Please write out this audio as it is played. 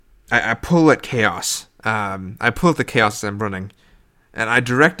I pull at chaos. I pull at the chaos as I'm running, and I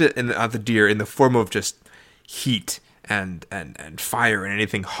direct it at the deer in the form of just heat and fire and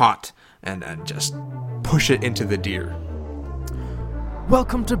anything hot, and just push it into the deer.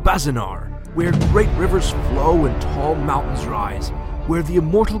 Welcome to Bazanar, where great rivers flow and tall mountains rise, where the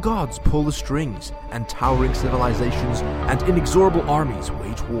immortal gods pull the strings, and towering civilizations and inexorable armies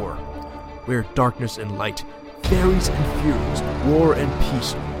wage war, where darkness and light, fairies and furies, war and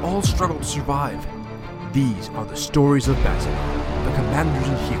peace all struggle to survive. These are the stories of Bazanar, the commanders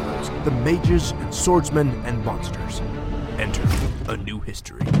and heroes, the mages and swordsmen and monsters. Enter a new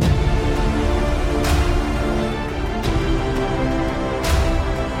history.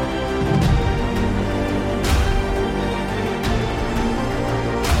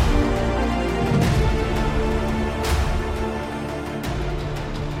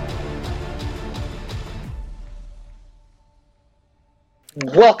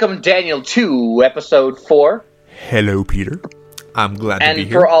 Welcome, Daniel, to episode 4. Hello, Peter. I'm glad to be And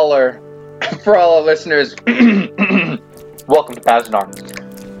here. for all our listeners, welcome to Bazanar.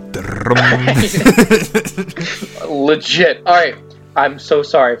 Legit. All right. I'm so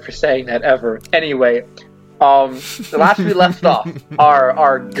sorry for saying that ever. Anyway, the last we left off,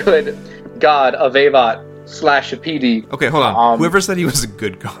 our good god of Avat / Apidi. Okay, hold on. Whoever said he was a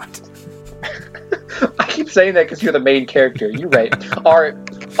good god? I keep saying that because you're the main character. You're right.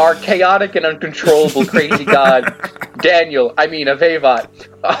 Our chaotic and uncontrollable crazy god, Daniel, of Avat,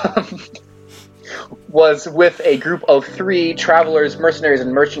 was with a group of 3 travelers, mercenaries,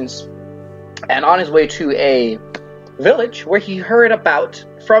 and merchants, and on his way to a village where he heard about,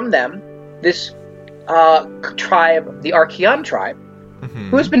 from them, this tribe, the Archean tribe,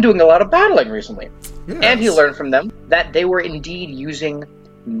 who has been doing a lot of battling recently. Yes. And he learned from them that they were indeed using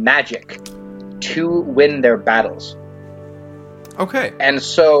magic to win their battles. Okay. And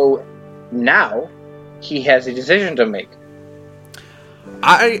so now he has a decision to make.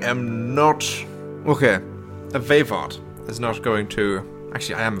 I am not... Okay. A Vavot is not going to...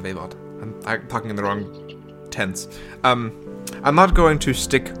 Actually, I am a Vavot. I'm talking in the wrong tense. I'm not going to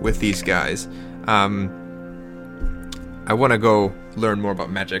stick with these guys. I want to go learn more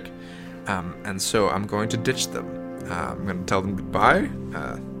about magic. And so I'm going to ditch them. I'm going to tell them goodbye.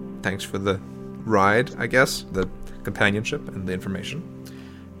 Thanks for the ride, I guess. The companionship and the information.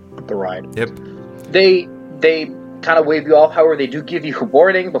 The ride. Yep. They kind of wave you off. However, they do give you a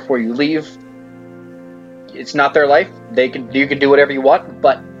warning before you leave. It's not their life. You can do whatever you want,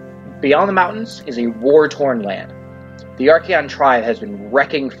 but beyond the mountains is a war-torn land. The Archean tribe has been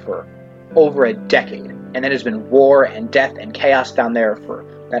wrecking for over a decade, and there has been war and death and chaos down there for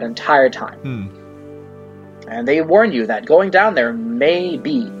that entire time. And they warn you that going down there may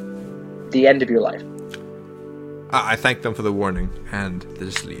be the end of your life. I thank them for the warning, and they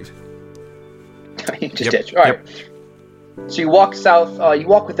just leave. You just ditch. All right. Yep. So you walk south. You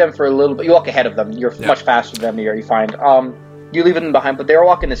walk with them for a little bit. You walk ahead of them. You're much faster than them. You find. You leave them behind, but they're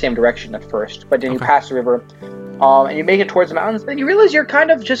walking the same direction at first. But then you pass the river, and you make it towards the mountains. Then you realize you're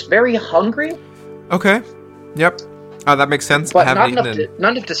kind of just very hungry. Okay. Yep. That makes sense. But I haven't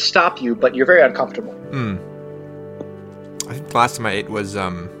not enough to stop you. But you're very uncomfortable. I think the last time I ate was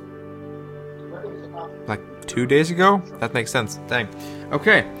like 2 days ago. That makes sense. Dang.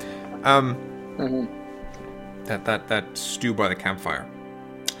 Okay. That stew by the campfire,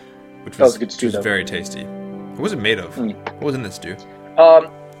 which was a good stew, though. very tasty. What was it made of? What was in this stew?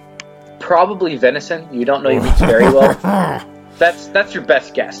 Probably venison. You don't know your meats very well. That's your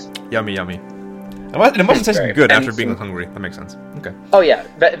best guess. Yummy, yummy. It must have tasted good after being hungry. That makes sense. Okay. Oh yeah,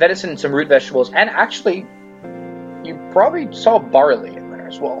 venison, some root vegetables, and actually, you probably saw barley in there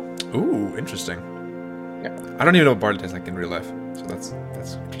as well. Ooh, interesting. Yeah. I don't even know what barley tastes like in real life, so that's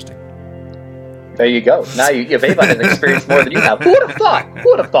interesting. There you go. Now Vavot has experienced more than you have. Who would have thought? Who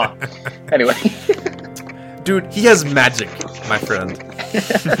would have thought? Anyway. Dude, he has magic, my friend.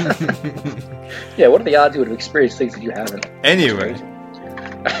 Yeah, what are the odds you would have experienced things that you haven't? Anyway.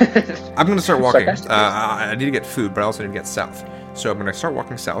 I'm going to start walking. Sarcastic. I need to get food, but I also need to get south. So I'm going to start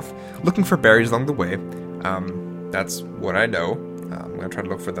walking south, looking for berries along the way. That's what I know. I'm going to try to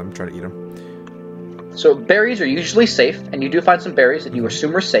look for them, try to eat them. So berries are usually safe, and you do find some berries that you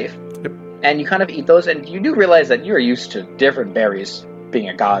assume are safe. Yep. And you kind of eat those, and you do realize that you're used to different berries being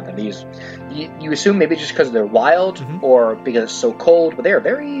a god than these. You assume maybe just because they're wild, or because it's so cold, but they are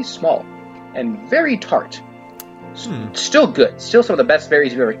very small and very tart. Still good. Still some of the best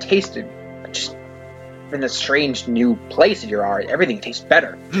berries you've ever tasted. But just in this strange new place that you are, everything tastes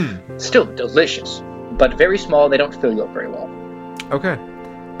better. Still delicious. But very small, they don't fill you up very well. Okay.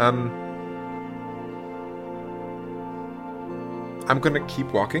 I'm gonna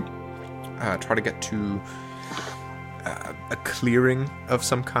keep walking. try to get to a clearing of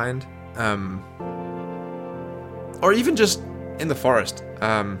some kind, or even just in the forest.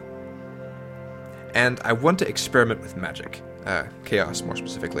 And I want to experiment with magic, chaos more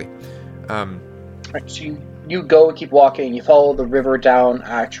specifically. Right, so you go and keep walking. You follow the river down.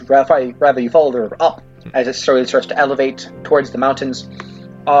 Actually, rather you follow the river up as it slowly starts to elevate towards the mountains.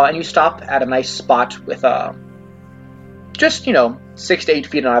 And you stop at a nice spot with just 6 to 8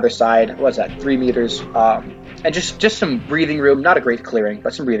 feet on either side. What's that? 3 meters. And just some breathing room. Not a great clearing,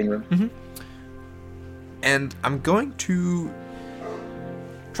 but some breathing room. Mm-hmm. And I'm going to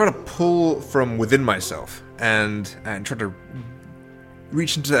try to pull from within myself and try to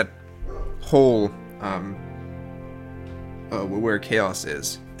reach into that hole where chaos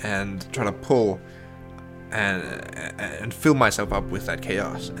is, and try to pull and fill myself up with that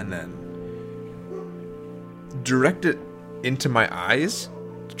chaos, and then direct it into my eyes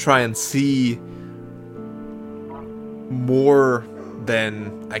to try and see more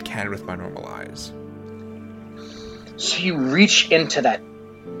than I can with my normal eyes. So you reach into that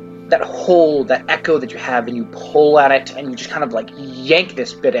hole, that echo that you have, and you pull at it, and you just kind of like yank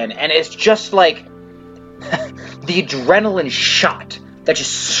this bit in, and it's just like the adrenaline shot that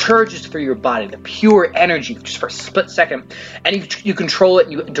just surges through your body, the pure energy just for a split second, and you control it,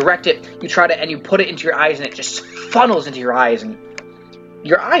 you direct it, you try to, and you put it into your eyes, and it just funnels into your eyes, and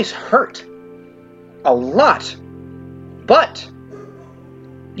your eyes hurt a lot, but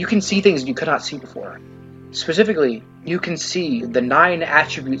you can see things you could not see before. Specifically, you can see the 9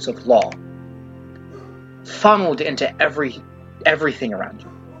 attributes of law funneled into everything around you.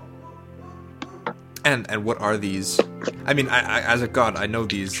 And what are these? I mean, I as a god, I know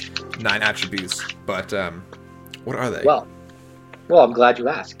these 9 attributes, but what are they? Well, I'm glad you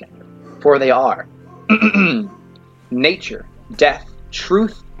asked, Daniel. For they are nature, death,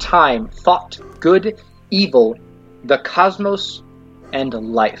 truth, time, thought, good, evil, the cosmos, and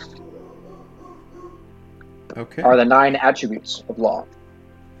life. Okay. Are the 9 attributes of law.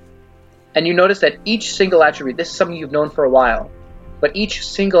 And you notice that each single attribute, this is something you've known for a while, but each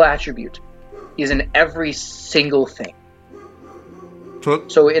single attribute is in every single thing.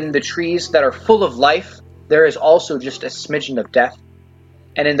 So in the trees that are full of life, there is also just a smidgen of death.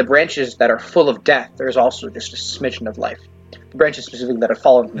 And in the branches that are full of death, there is also just a smidgen of life. The branches specifically that have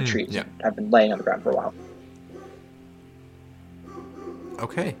fallen from the trees have been laying on the ground for a while.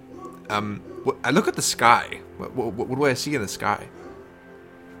 Okay. I look at the sky. What do I see in the sky?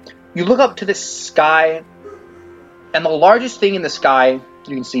 You look up to the sky, and the largest thing in the sky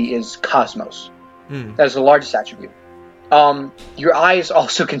you can see is cosmos. That is the largest attribute. Your eyes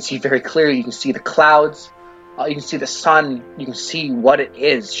also can see very clearly. You can see the clouds. You can see the sun. You can see what it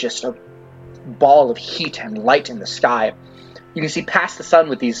is, just a ball of heat and light in the sky. You can see past the sun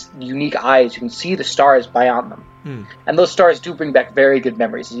with these unique eyes. You can see the stars beyond them. And those stars do bring back very good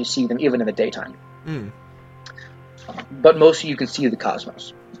memories as you see them even in the daytime. But mostly you can see the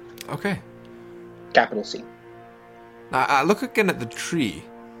cosmos. Okay. Capital C. I look again at the tree.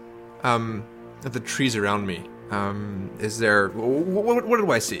 At the trees around me. Is there... What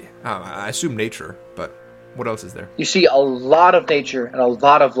do I see? I assume nature, but what else is there? You see a lot of nature and a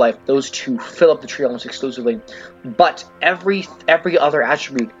lot of life. Those two fill up the tree almost exclusively. But every other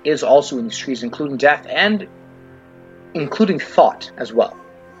attribute is also in these trees, including death and including thought as well.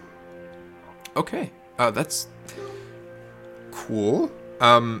 Okay. That's cool.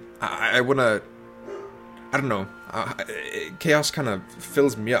 I want to... I don't know. Chaos kind of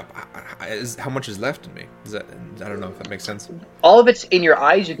fills me up. How much is left in me? I don't know if that makes sense. All of it's in your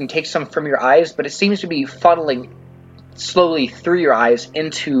eyes. You can take some from your eyes, but it seems to be funneling slowly through your eyes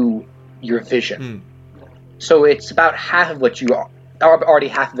into your vision. So it's about half of what you are. Already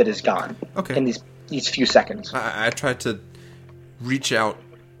half of it is gone. Okay. In these few seconds. I tried to reach out.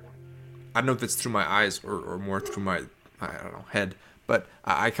 I don't know if it's through my eyes or more through my, head. But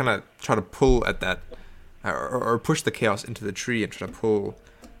I kind of try to pull at that, or push the chaos into the tree and try to pull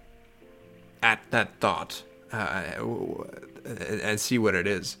at that thought and see what it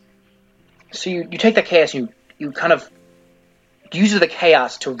is. So you take the chaos and you kind of use the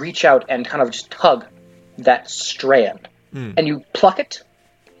chaos to reach out and kind of just tug that strand. And you pluck it,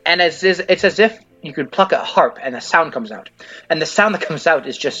 and it's as if you could pluck a harp and a sound comes out. And the sound that comes out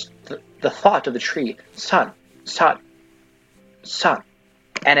is just the thought of the tree. Sun, sun, sun.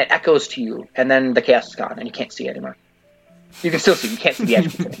 And it echoes to you, and then the chaos is gone, and you can't see it anymore. You can still see, you can't see the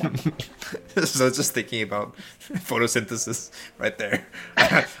attributes anymore. So just thinking about photosynthesis right there.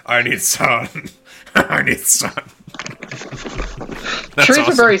 I need sun. I need sun. Trees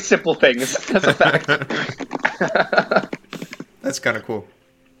awesome. Are very simple things. That's a fact. That's kind of cool.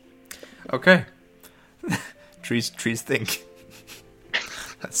 Okay. trees think.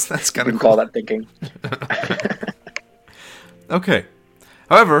 That's kind You of can cool. call that thinking. Okay.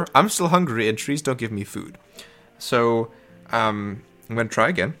 However, I'm still hungry and trees don't give me food. So, I'm going to try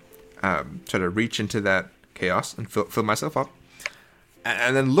again. Try to reach into that chaos and fill myself up.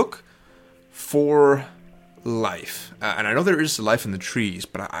 And then look for life. And I know there is life in the trees,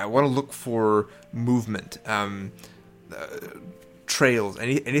 but I want to look for movement. Trails,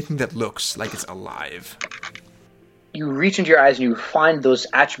 anything that looks like it's alive. You reach into your eyes and you find those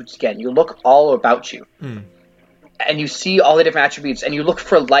attributes again. You look all about you. And you see all the different attributes, and you look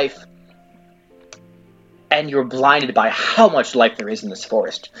for life, and you're blinded by how much life there is in this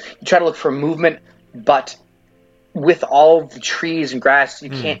forest. You try to look for movement, but with all the trees and grass,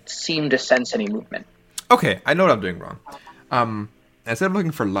 you can't seem to sense any movement. Okay, I know what I'm doing wrong. Instead of looking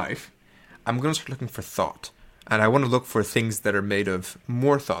for life, I'm going to start looking for thought. And I want to look for things that are made of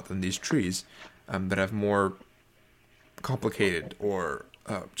more thought than these trees, that have more complicated or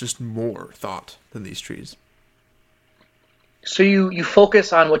just more thought than these trees. So you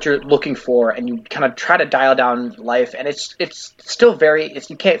focus on what you're looking for, and you kind of try to dial down life, and it's still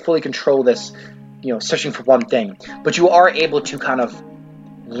you can't fully control this, searching for one thing, but you are able to kind of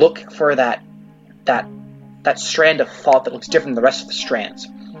look for that strand of thought that looks different than the rest of the strands.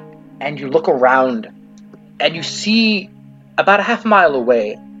 And you look around, and you see about a half mile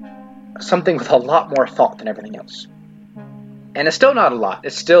away something with a lot more thought than everything else. And it's still not a lot.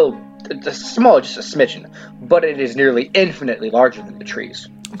 It's small, just a smidgen, but it is nearly infinitely larger than the trees.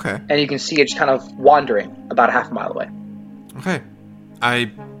 Okay. And you can see it just kind of wandering about a half mile away. Okay.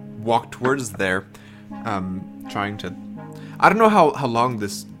 I walk towards there, trying to... I don't know how long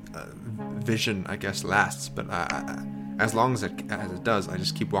this vision, I guess, lasts, but as long as it does, I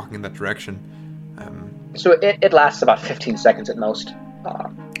just keep walking in that direction. So it lasts about 15 seconds at most.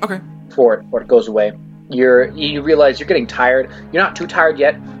 Okay. Before it goes away. You realize you're getting tired. You're not too tired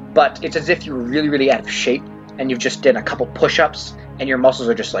yet, but it's as if you're really, really out of shape, and you've just done a couple push-ups, and your muscles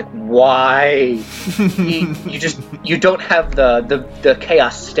are just like, why? you don't have the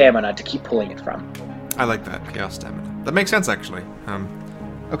chaos stamina to keep pulling it from. I like that, chaos stamina. That makes sense, actually.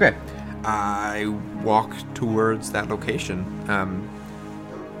 Okay. I walk towards that location.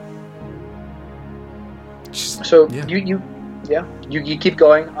 You keep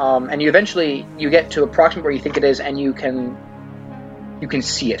going, and you eventually get to approximately where you think it is, and you can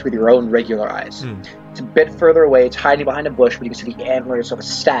see it with your own regular eyes. It's a bit further away. It's hiding behind a bush, but you can see the antlers of a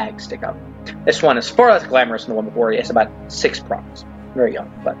stag stick up. This one is far less glamorous than the one before. It's about 6 prongs. Very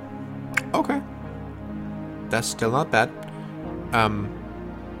young, but... Okay. That's still not bad.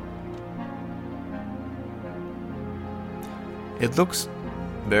 It looks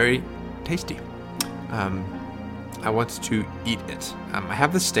very tasty. I want to eat it. I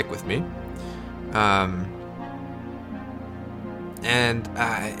have the stick with me. And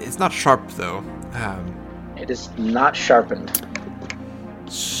it's not sharp, though. It is not sharpened.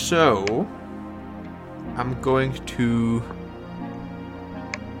 So, I'm going to...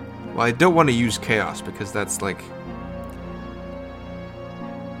 Well, I don't want to use chaos, because that's like...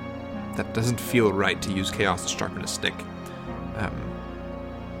 That doesn't feel right to use chaos to sharpen a stick.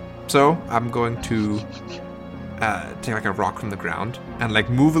 So, I'm going to take like a rock from the ground and like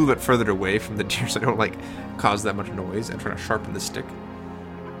move a little bit further away from the deer so I don't like cause that much noise, and try to sharpen the stick.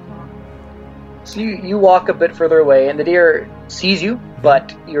 So you walk a bit further away, and the deer sees you,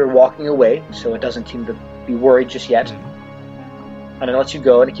 but you're walking away, so it doesn't seem to be worried just yet. And it lets you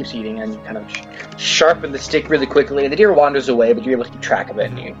go, and it keeps eating, and you kind of sharpen the stick really quickly, and the deer wanders away, but you're able to keep track of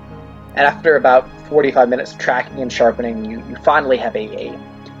it. And after about 45 minutes of tracking and sharpening, you finally have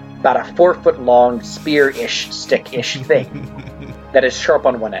about a 4-foot-long spear-ish, stick-ish thing that is sharp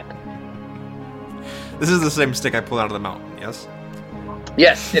on one end. This is the same stick I pulled out of the mountain, yes?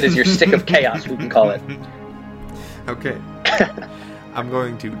 Yes, it is your stick of chaos, we can call it. Okay. I'm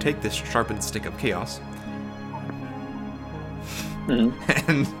going to take this sharpened stick of chaos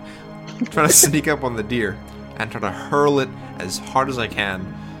and try to sneak up on the deer and try to hurl it as hard as I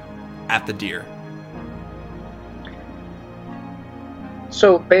can at the deer.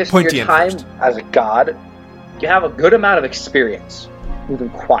 So, based on Pointy your end time first. as a god, you have a good amount of experience moving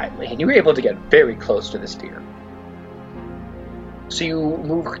quietly, and you were able to get very close to this deer. So you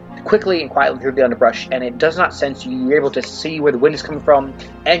move quickly and quietly through the underbrush, and it does not sense you. You're able to see where the wind is coming from,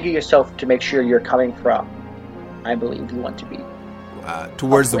 angle yourself to make sure you're coming from, I believe you want to be.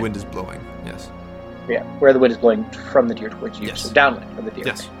 Towards the wind is blowing, yes. Yeah, where the wind is blowing from the deer towards you. Yes. So downwind from the deer.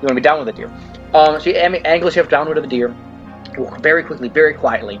 Yes. You want to be downwind of the deer. So you angle yourself downward of the deer, walk very quickly, very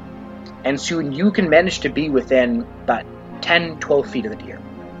quietly, and soon you can manage to be within about 10, 12 feet of the deer.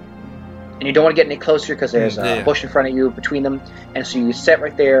 and you don't want to get any closer because there's Yeah. a bush in front of you between them. And so you sit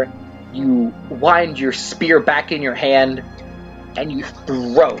right there, you wind your spear back in your hand, and you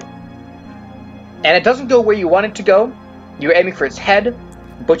throw. And it doesn't go where you want it to go. You're aiming for its head,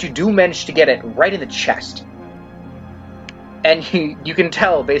 but you do manage to get it right in the chest. And you can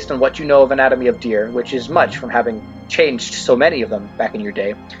tell, based on what you know of anatomy of deer, which is much from having changed so many of them back in your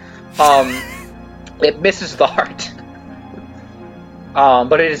day, it misses the heart.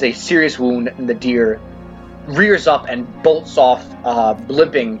 But it is a serious wound, and the deer rears up and bolts off,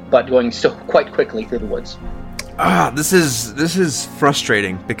 limping, but going still quite quickly through the woods. This is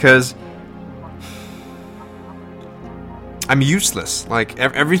frustrating because I'm useless. Like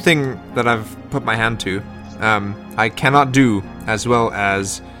everything that I've put my hand to, I cannot do as well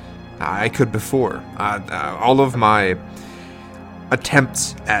as I could before. All of my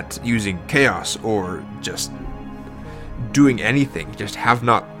attempts at using chaos or just doing anything just have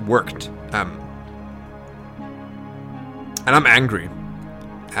not worked. And I'm angry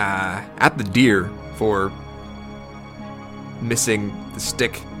at the deer for missing the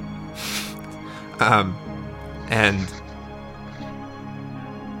stick. And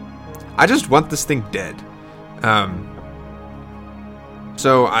I just want this thing dead.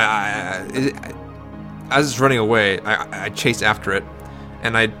 So as it's running away, I chase after it,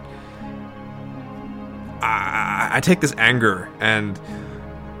 and I take this anger and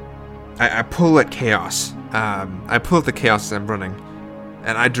I pull at chaos. I pull at the chaos as I'm running,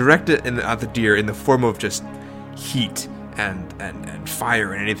 and I direct it at the deer in the form of just heat and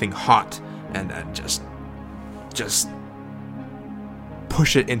fire and anything hot, and just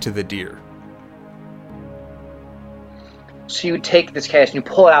push it into the deer. So you take this chaos and you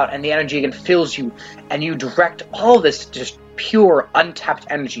pull it out, and the energy again fills you, and you direct all this just pure, untapped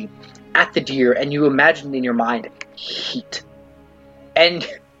energy at the deer, and you imagine in your mind heat. And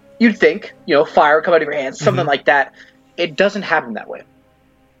you'd think, fire come out of your hands, something like that. It doesn't happen that way.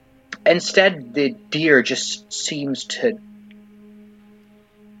 Instead, the deer just seems to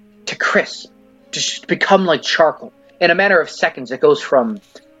crisp, just become like charcoal. In a matter of seconds, it goes from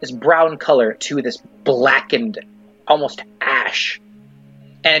this brown color to this blackened, almost ash.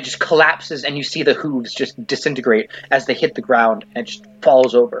 And it just collapses, and you see the hooves just disintegrate as they hit the ground, and it just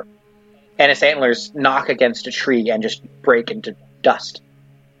falls over. And its antlers knock against a tree and just break into dust.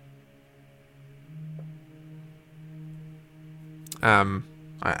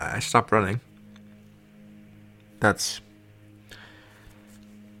 I stopped running. That's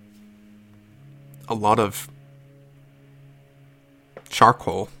a lot of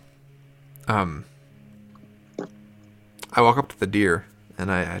charcoal. I walk up to the deer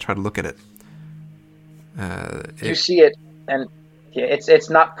and I try to look at it. You see it, and it's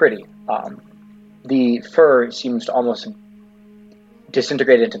not pretty. The fur seems to almost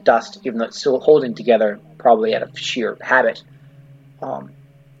disintegrate into dust, even though it's still holding together, probably out of sheer habit.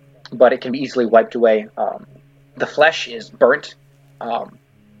 But it can be easily wiped away. The flesh is burnt,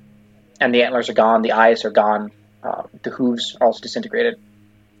 and the antlers are gone, the eyes are gone, the hooves are also disintegrated.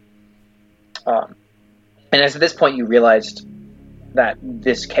 And as at this point you realized that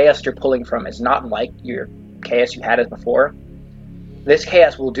this chaos you're pulling from is not like your chaos you had as before. This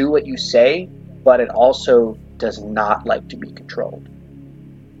chaos will do what you say, but it also does not like to be controlled.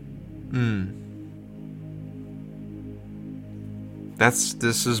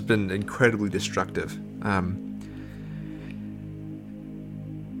 This has been incredibly destructive.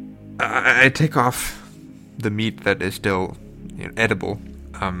 I take off the meat that is still edible.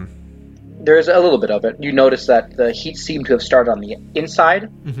 There's a little bit of it. You notice that the heat seemed to have started on the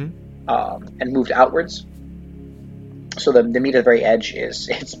inside and moved outwards. So the meat at the very edge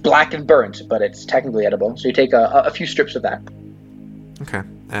it's black and burnt, but it's technically edible. So you take a few strips of that. Okay,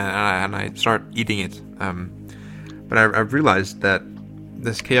 and I start eating it. But I've realized that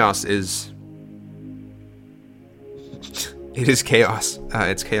this chaos is... It is chaos.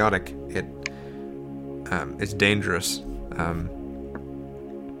 It's chaotic. It's dangerous.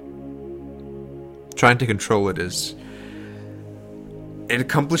 Trying to control it is... It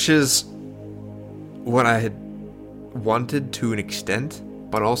accomplishes what I had wanted to an extent,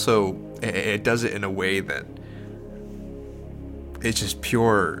 but also it does it in a way that it's just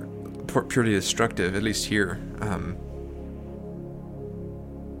purely destructive, at least here.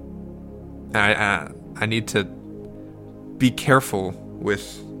 I need to be careful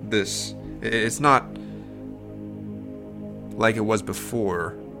with this. It's not like it was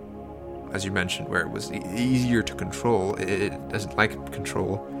before, as you mentioned, where it was easier to control. It doesn't like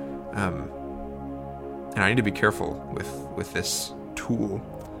control. And I need to be careful with this tool.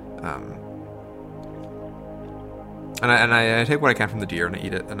 And I take what I can from the deer and I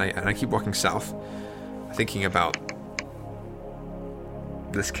eat it, and I keep walking south, thinking about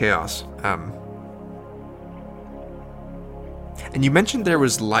this chaos. And you mentioned there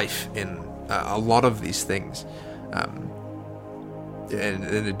was life in a lot of these things,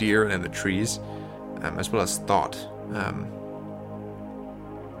 in the deer and in the trees, as well as thought.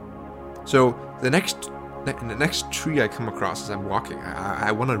 So the next tree I come across as I'm walking,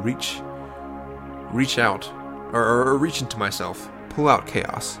 I want to reach out, or reach into myself, pull out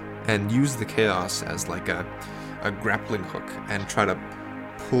chaos, and use the chaos as like a grappling hook, and try to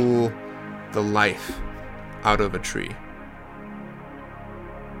pull the life out of a tree.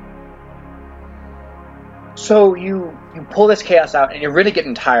 So you pull this chaos out, and you're really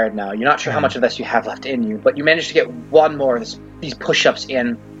getting tired now. You're not sure how much of this you have left in you, but you manage to get one more of these push-ups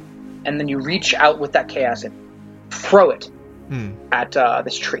in, and then you reach out with that chaos and throw it at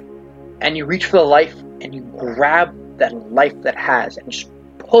this tree. And you reach for the life, and you grab that life that has, and just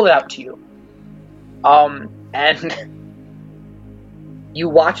pull it out to you. And you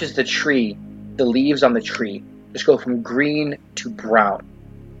watch as the tree, the leaves on the tree, just go from green to brown.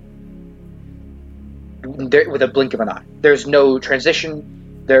 With a blink of an eye. There's no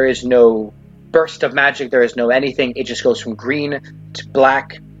transition, there is no burst of magic, there is no anything. It just goes from green to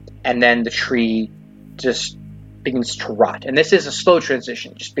black, and then the tree just begins to rot. And this is a slow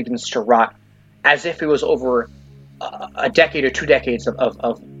transition, it just begins to rot as if it was over a decade or 2 decades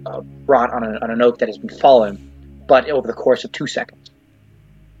of rot on an oak that has been fallen, but over the course of 2 seconds.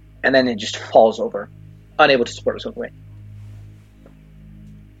 And then it just falls over, unable to support itself weight.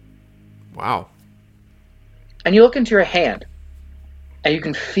 Wow. And you look into your hand, and you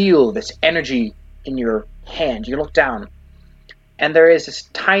can feel this energy in your hand. You look down, and there is this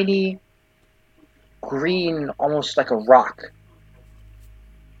tiny, green, almost like a rock.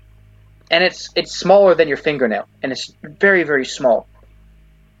 And it's smaller than your fingernail, and it's very, very small.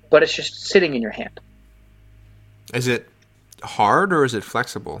 But it's just sitting in your hand. Is it hard, or is it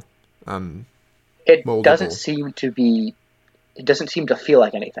flexible? It moldable? doesn't seem to feel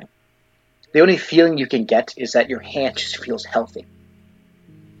like anything. The only feeling you can get is that your hand just feels healthy.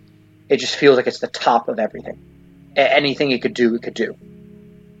 It just feels like it's the top of everything. Anything it could do.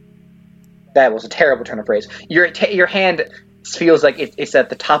 That was a terrible turn of phrase. Your hand feels like it's at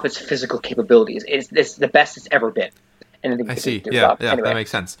the top of its physical capabilities. It's the best it's ever been. I see. Yeah, anyway. That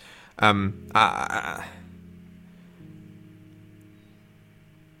makes sense.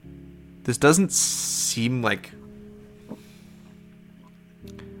 This doesn't seem like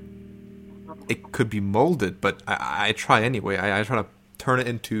it could be molded, but I try anyway. I try to turn it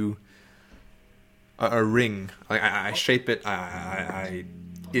into a ring. Like I shape it. I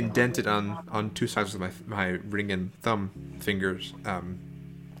indent it on 2 sides of my ring and thumb fingers,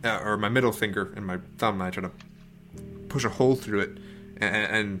 or my middle finger and my thumb. I try to push a hole through it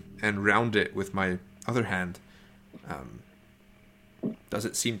and round it with my other hand. Does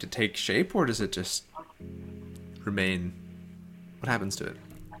it seem to take shape, or does it just remain? What happens to it?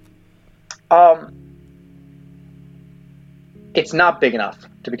 It's not big enough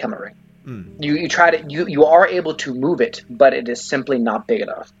to become a ring. You try to you are able to move it, but it is simply not big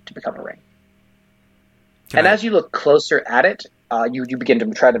enough to become a ring. As you look closer at it, you begin to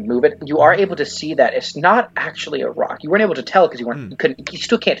try to move it. You are able to see that it's not actually a rock. You weren't able to tell because you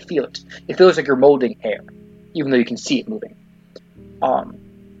still can't feel it. It feels like you're molding air, even though you can see it moving. But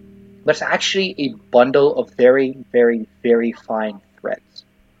it's actually a bundle of very, very, very fine threads.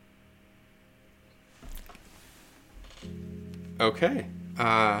 Okay.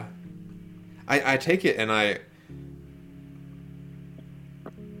 I take it, and I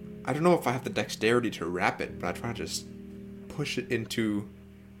don't know if I have the dexterity to wrap it, but I try to just push it into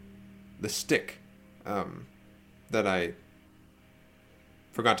the stick that I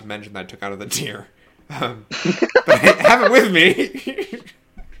forgot to mention that I took out of the deer. But I have it with me.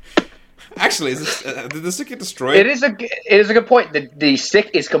 Actually, did the stick get destroyed? It is a good point. The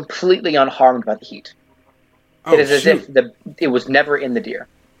stick is completely unharmed by the heat. It is as if it was never in the deer.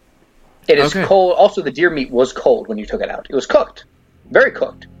 It is cold. Also, the deer meat was cold when you took it out. It was cooked. Very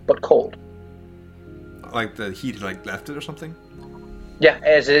cooked, but cold. Like the heat left it or something? Yeah,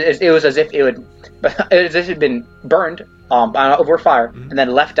 it was as if it had been burned over fire and then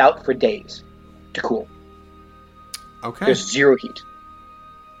left out for days to cool. Okay. There's zero heat.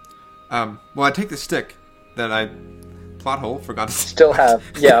 Well, I take the stick that I plot hole forgot to still have.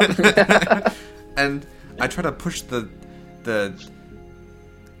 Yeah. And I try to push the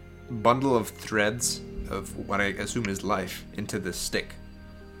bundle of threads of what I assume is life into the stick.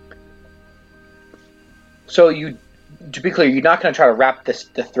 So to be clear, you're not going to try to wrap the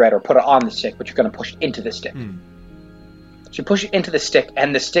thread or put it on the stick, but you're going to push it into the stick. So you push it into the stick,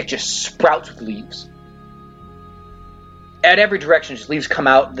 and the stick just sprouts with leaves. At every direction, just leaves come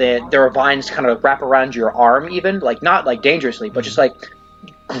out. There are vines kind of wrap around your arm, even like not like dangerously, but just like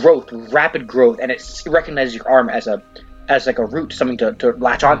growth, rapid growth, and it recognizes your arm as like a root, something to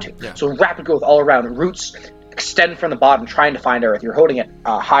latch onto. Yeah. So rapid growth all around. Roots extend from the bottom, trying to find earth. You're holding it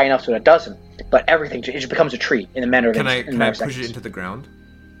high enough so it doesn't, but everything it just becomes a tree in the manner of. Can I push it into the ground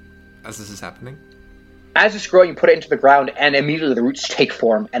as this is happening? As it's growing, you put it into the ground, and immediately the roots take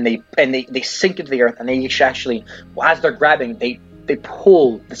form, and they sink into the earth, and they actually, as they're grabbing, they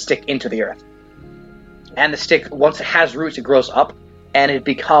pull the stick into the earth. And the stick, once it has roots, it grows up, and it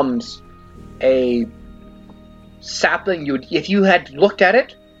becomes a sapling. If you had looked at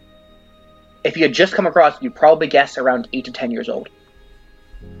it, if you had just come across it, you'd probably guess around 8 to 10 years old.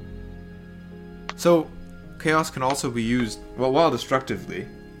 So, chaos can also be used, well, while destructively,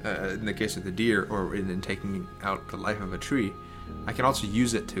 in the case of the deer, or in taking out the life of a tree, I can also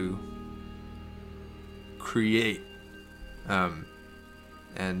use it to create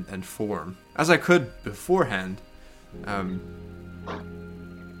and form, as I could beforehand.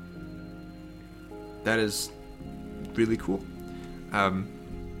 That is really cool. And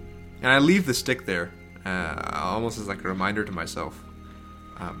I leave the stick there, almost as like a reminder to myself.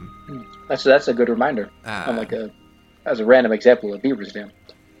 That's a good reminder. As a random example of beaver's dam.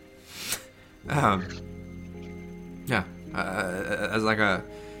 As like a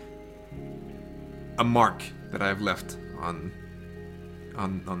mark that I've left on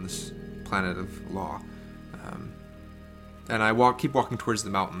this planet of law, and I keep walking towards the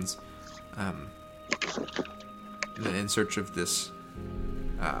mountains, in search of this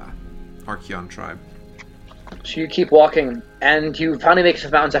Archaeon tribe. So you keep walking, and you finally make it to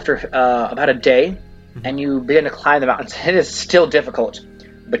the mountains after about a day, and you begin to climb the mountains. It is still difficult.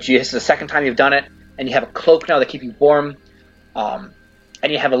 But this is the second time you've done it, and you have a cloak now that keeps you warm, and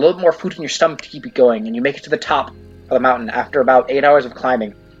you have a little bit more food in your stomach to keep you going, and you make it to the top of the mountain after about 8 hours of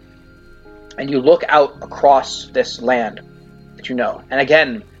climbing, and you look out across this land that you know, and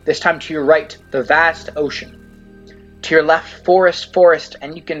again, this time to your right, the vast ocean, to your left, forest,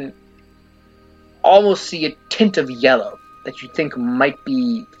 and you can almost see a tint of yellow that you think might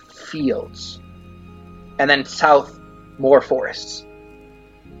be fields, and then south, more forests.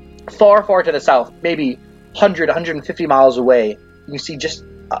 Far to the south, maybe 100, 150 miles away, you see just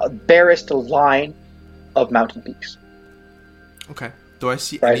a barest line of mountain peaks. Okay. Do I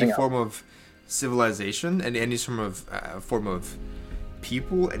see any form of civilization and any form of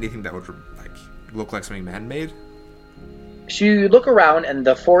people? Anything that would look like something man-made? So you look around, and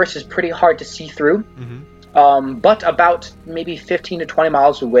the forest is pretty hard to see through. Mm-hmm. But about maybe 15 to 20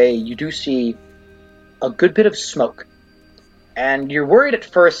 miles away, you do see a good bit of smoke. And you're worried at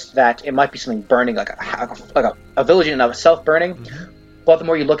first that it might be something burning, like a village in and of itself burning. Mm-hmm. But the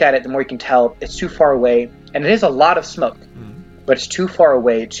more you look at it, the more you can tell it's too far away. And it is a lot of smoke, but it's too far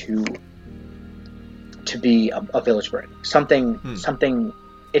away to be a village burning. Something,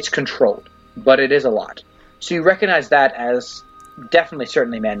 it's controlled, but it is a lot. So you recognize that as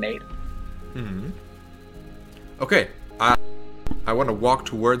certainly man-made. Mm-hmm. Okay, I want to walk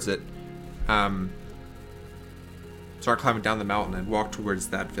towards it. Start climbing down the mountain and walk towards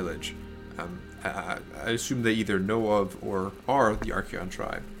that village. I assume they either know of or are the Archaeon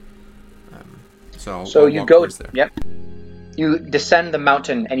tribe. So you go. Yep. You descend the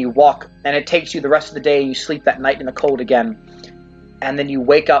mountain and you walk, and it takes you the rest of the day. You sleep that night in the cold again, and then you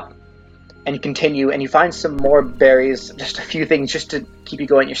wake up and you continue, and you find some more berries, just a few things, just to keep you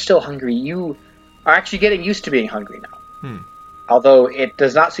going. You're still hungry. You are actually getting used to being hungry now, although it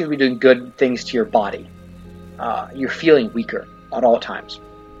does not seem to be doing good things to your body. You're feeling weaker at all times.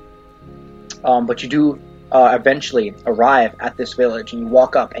 But you do eventually arrive at this village, and you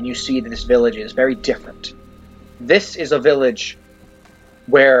walk up and you see that this village is very different. This is a village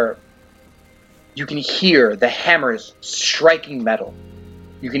where you can hear the hammers striking metal.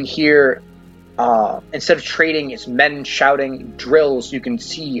 You can hear, instead of trading, it's men shouting drills. You can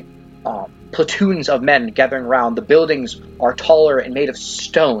see platoons of men gathering around. The buildings are taller and made of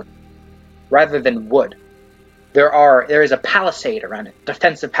stone rather than wood. There is a palisade around it,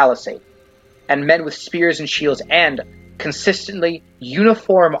 defensive palisade, and men with spears and shields and consistently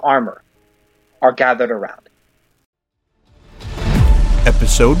uniform armor are gathered around.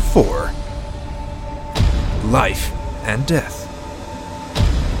 Episode 4: Life and Death,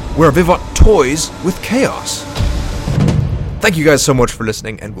 where Vivant toys with chaos. Thank you guys so much for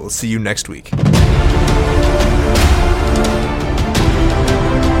listening, and we'll see you next week.